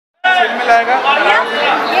जाएगा।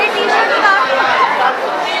 ये टी-शर्ट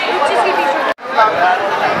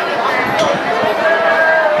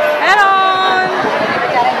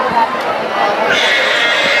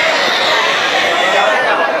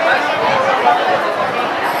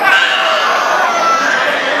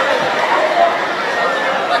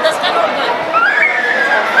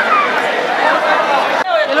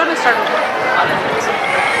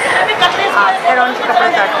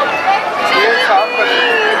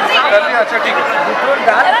अच्छा ठीक है।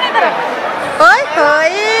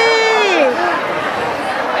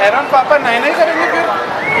 एरन पापा नहीं नहीं करेंगे फिर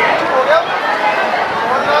हो गया।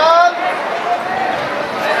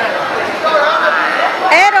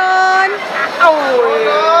 एरन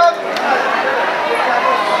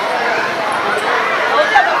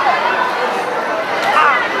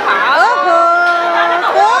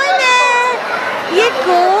कौन है ये?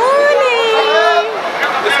 कौन है?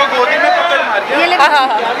 इसको गोदी में पकड़ मार दिया।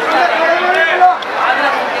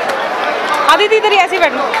 आदिति इधर ऐसे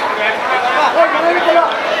बैठ लो।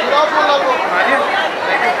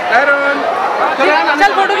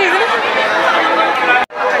 चल फोटो खींच।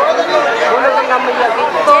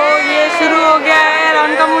 तो ये शुरू हो गया है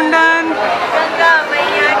एरन का मुंडन। गंगा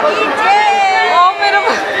मैया की जय। ओ मेरा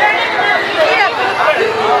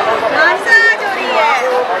मसाज हो रही है।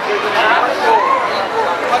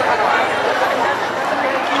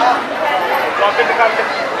 रॉकेट निकाल के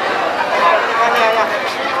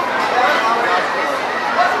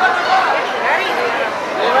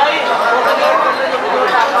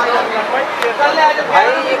भाई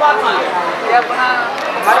ये बात मान ये अपना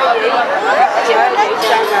हमारा यही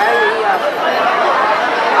चाहना है, यही आपको कोई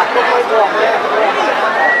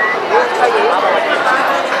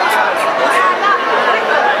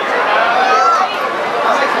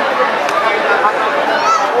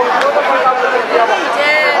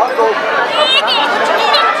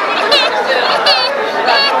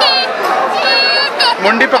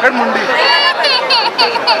मुंडी पकड़ मुंडी।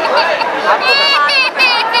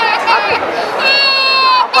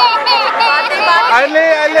 अले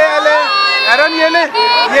अले अले एरन ये ले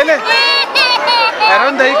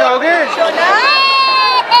एरन दही खाओगे?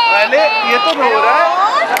 अले ये तो रो रहा है।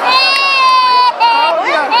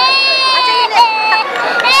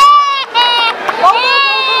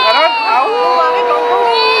 एरन आओ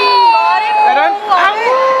एरन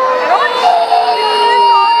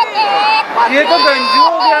ये तो गंजू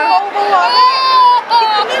हो गया।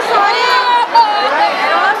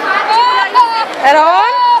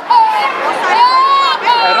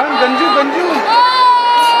 एरन गंजू गंजू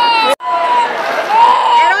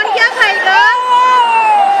एरन क्या खाएगा?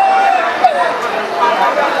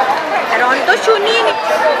 एरन तो सुनी नहीं।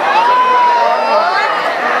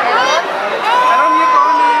 एरन ये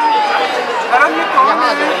कौन है? एरन ये कौन है?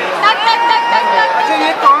 अच्छा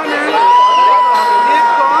ये कौन है? ये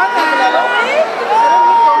कौन है?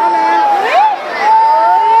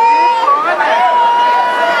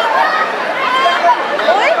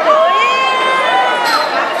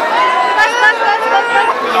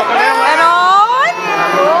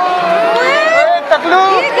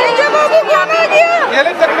 ये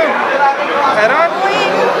ले तकलू एरन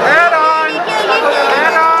एरन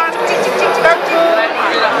एरन तकलू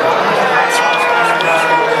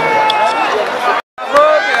हो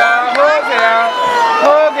गया हो गया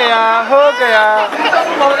हो गया हो गया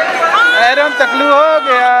एरन तकलू हो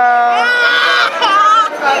गया।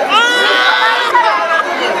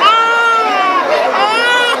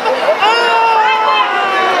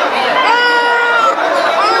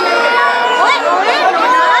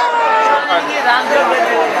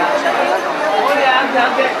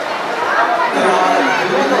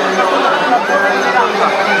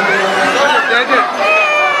 जय जय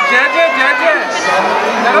जय जय जय जय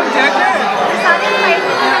नरम जय जय।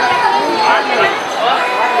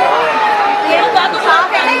 ये तो साफ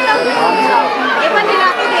है ना एकदम। ये बंदी ला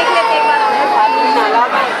के देख लेते एक बार। नाला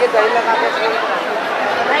में के दही लगा के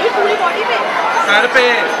भाई पूरी बॉडी पे सर पे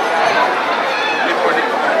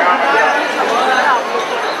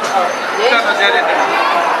चलो जय जय।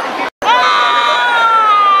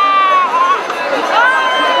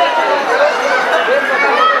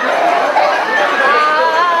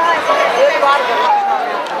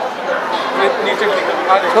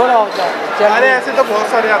 छोड़ा होता है। अरे ऐसे तो बहुत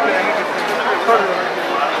सारे आते हैं।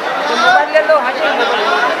 मोबाइल ले लो।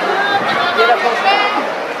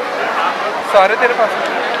 सारे तेरे पास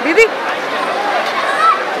दीदी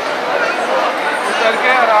उतर के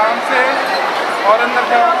आराम से और अंदर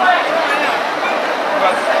जाओ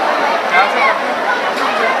बस यहाँ से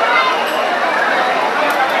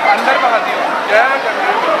अंदर बहा दियो। जय करना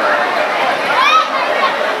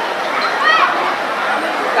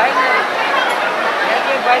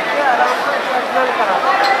बैठ के आराम से स्नान करा।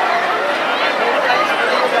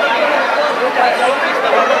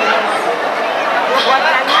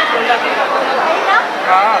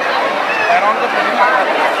 हाँ अराउंड तो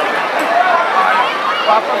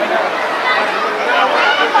पापा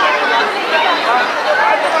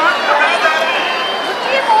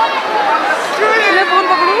मैं फोन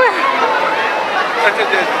पकड़ूं मैं। अच्छा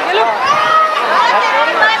चलो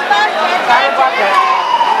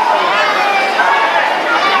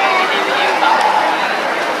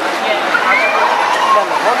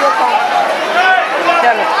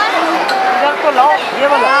चलो इधर तो लाओ ये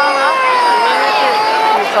वाला।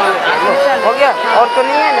 हो गया और तो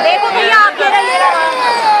नहीं है। देखो भैया आप ये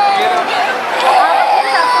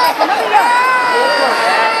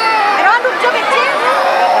रहा रुक जाओ बच्चे।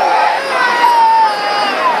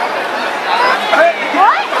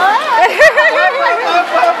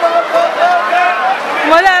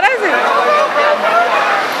 मजा आ रहा है इसे।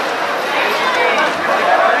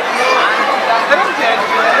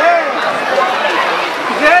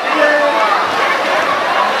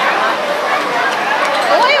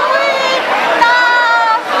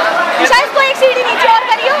 इसको एक सीढ़ी नीचे और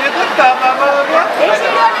करियो। एक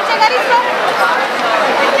सीढ़ी और नीचे कर इसको।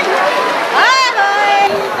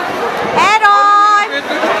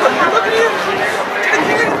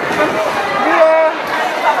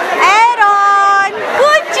 एरॉन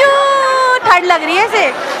कुचू ठंड लग रही है इसे।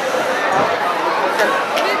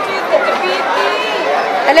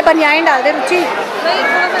 पहले बनियान डाल दे रुचि।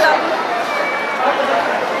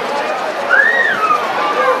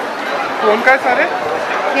 कौन का है सारे?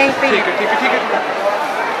 यहीं पे। ठीक है ठीक है ठीक है।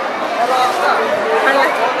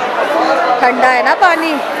 ठंडा है ना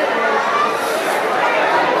पानी।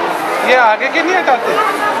 ये आगे के नहीं हटाते?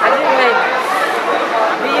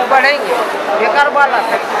 नहीं ये बढ़ेंगे बेकार वाला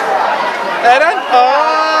एरन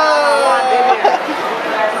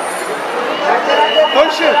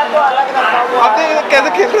खुश आपने कैसे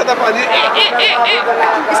खेल रहा था पानी?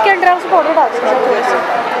 इसके अंडर हाउस पाउडर डाल दे थोड़ा सा।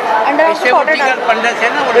 अंडर हाउस पाउडर डाल पंडा से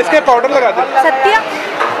ना इसके पाउडर लगा दे। सत्या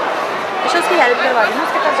उसकी हेल्प करवा देना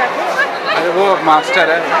उसके पास जाके। अरे वो मास्टर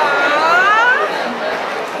है।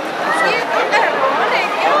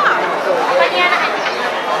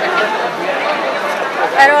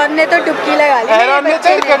 एरॉन ने तो डुबकी लगा ली। एरॉन ने तो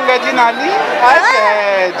गंगा जी नाली।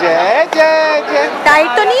 जय जय जय जय। टाइट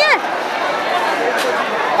तो नहीं है?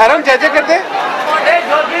 एरॉन जय जय कर दे।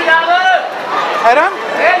 एरॉन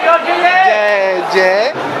जय जय।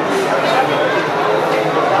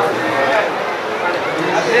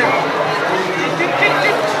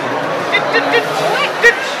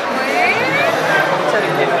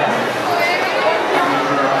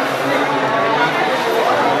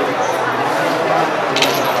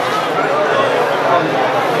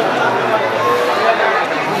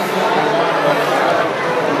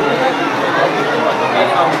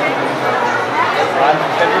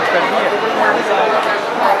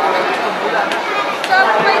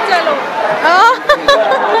 चलो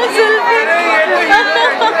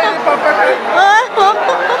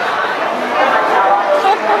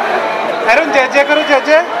एरॉन जय जय करो जय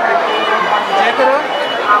जय जय करो।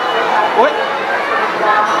 ओए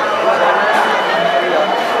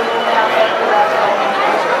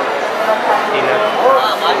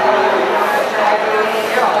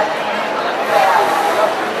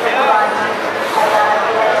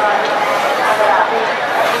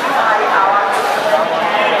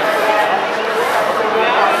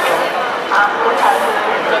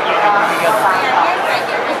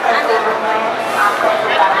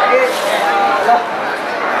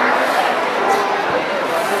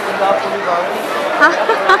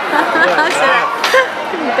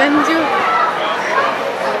गंजू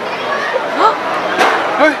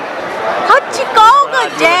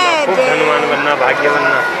धनवान बनना भाग्य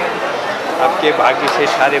बनना आपके भाग्य से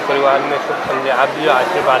सारे परिवार में सुख समझे। आप भी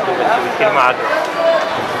आशीर्वाद दो बच्चे को सिर में हाथ रखो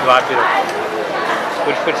दुआ भी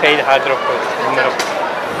रखो कुछ सही हाथ रखो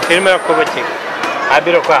सिर में रखो बच्चे को हाथ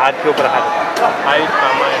भी रखो हाथ के ऊपर हाथ आयुष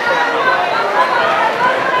कामा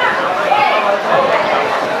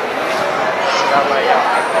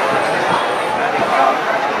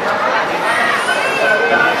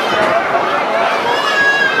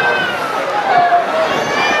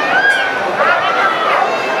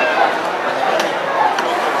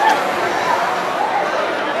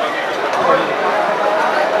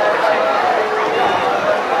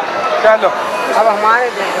चलो अब हमारे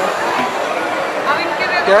दे दो।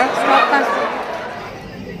 क्या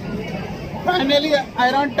फाइनली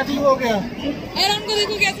आयरन टकलू हो गया। एरॉन को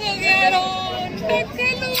देखो कैसे हो गया।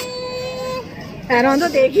 एरॉन तो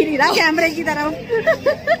देख ही नहीं रहा कैमरे की तरफ।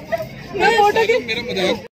 मैं फोटो की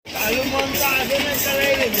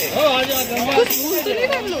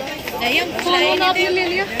नहीं हम फोन आपने ले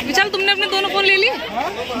लिया। विशाल तुमने अपने दोनों फोन ले लिए?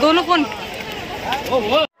 दोनों फोन।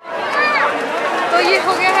 तो ये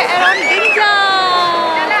हो गया है अराउंड गंजा।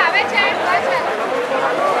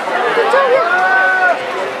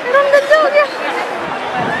 गंजा हो गया।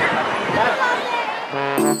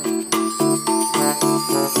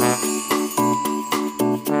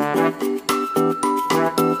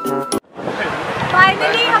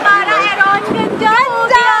 फाइनली हमारा अराउंड गंजा हो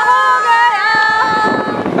गया।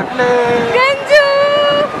 गंजू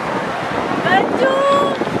गंजू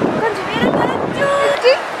गंजू मेरा गंजू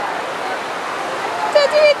जी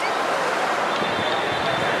चाची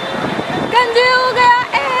गंजू हो गया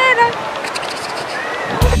एरन।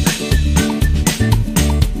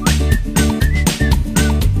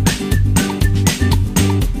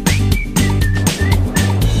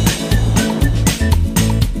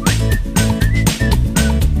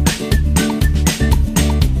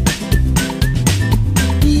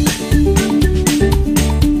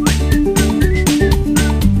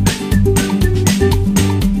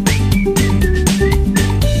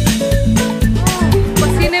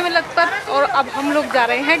 अब हम लोग जा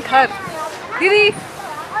रहे हैं घर। दीदी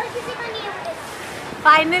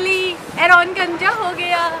फाइनली अराउंड गंजा हो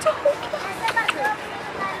गया।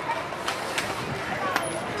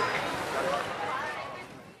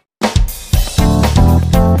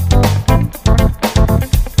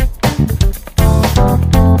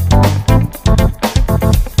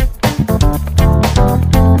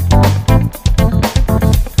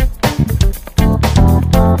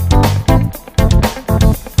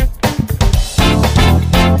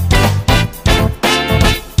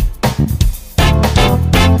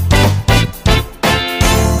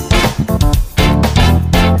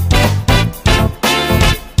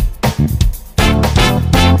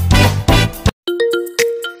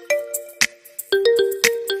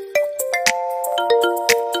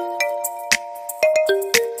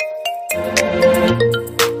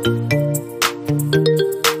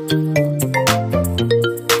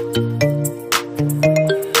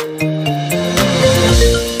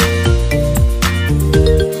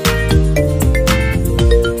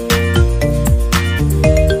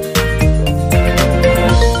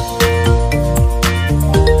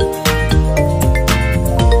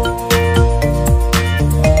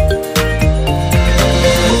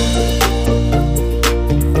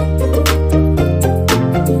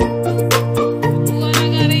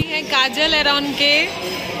 के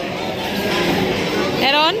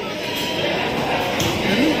एरॉन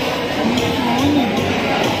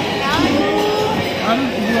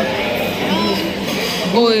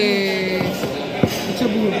ओए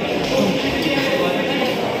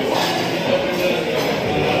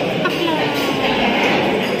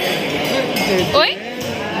ओए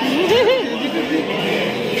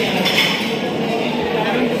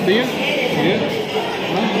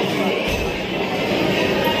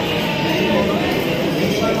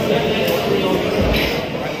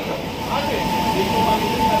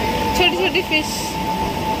छोटी छोटी फिश